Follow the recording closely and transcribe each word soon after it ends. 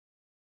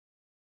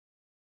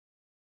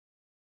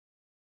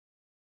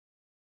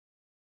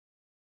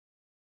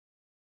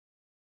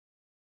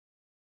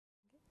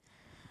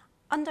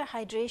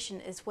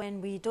Underhydration is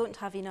when we don't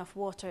have enough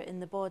water in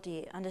the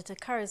body, and it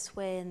occurs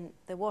when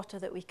the water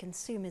that we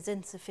consume is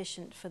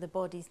insufficient for the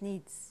body's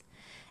needs.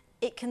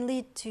 It can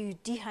lead to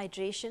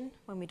dehydration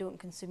when we don't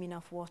consume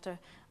enough water,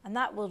 and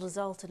that will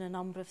result in a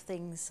number of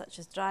things such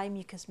as dry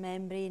mucous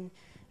membrane,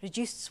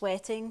 reduced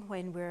sweating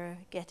when we're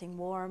getting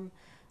warm,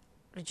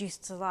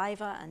 reduced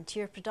saliva and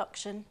tear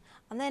production,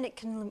 and then it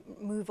can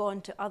move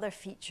on to other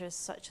features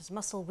such as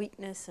muscle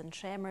weakness and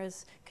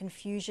tremors,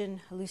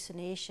 confusion,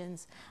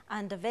 hallucinations,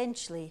 and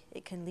eventually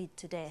it can lead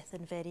to death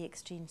in very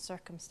extreme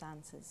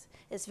circumstances.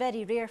 It's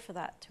very rare for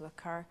that to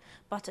occur,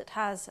 but it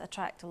has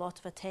attracted a lot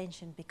of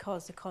attention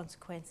because the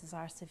consequences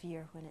are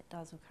severe when it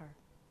does occur.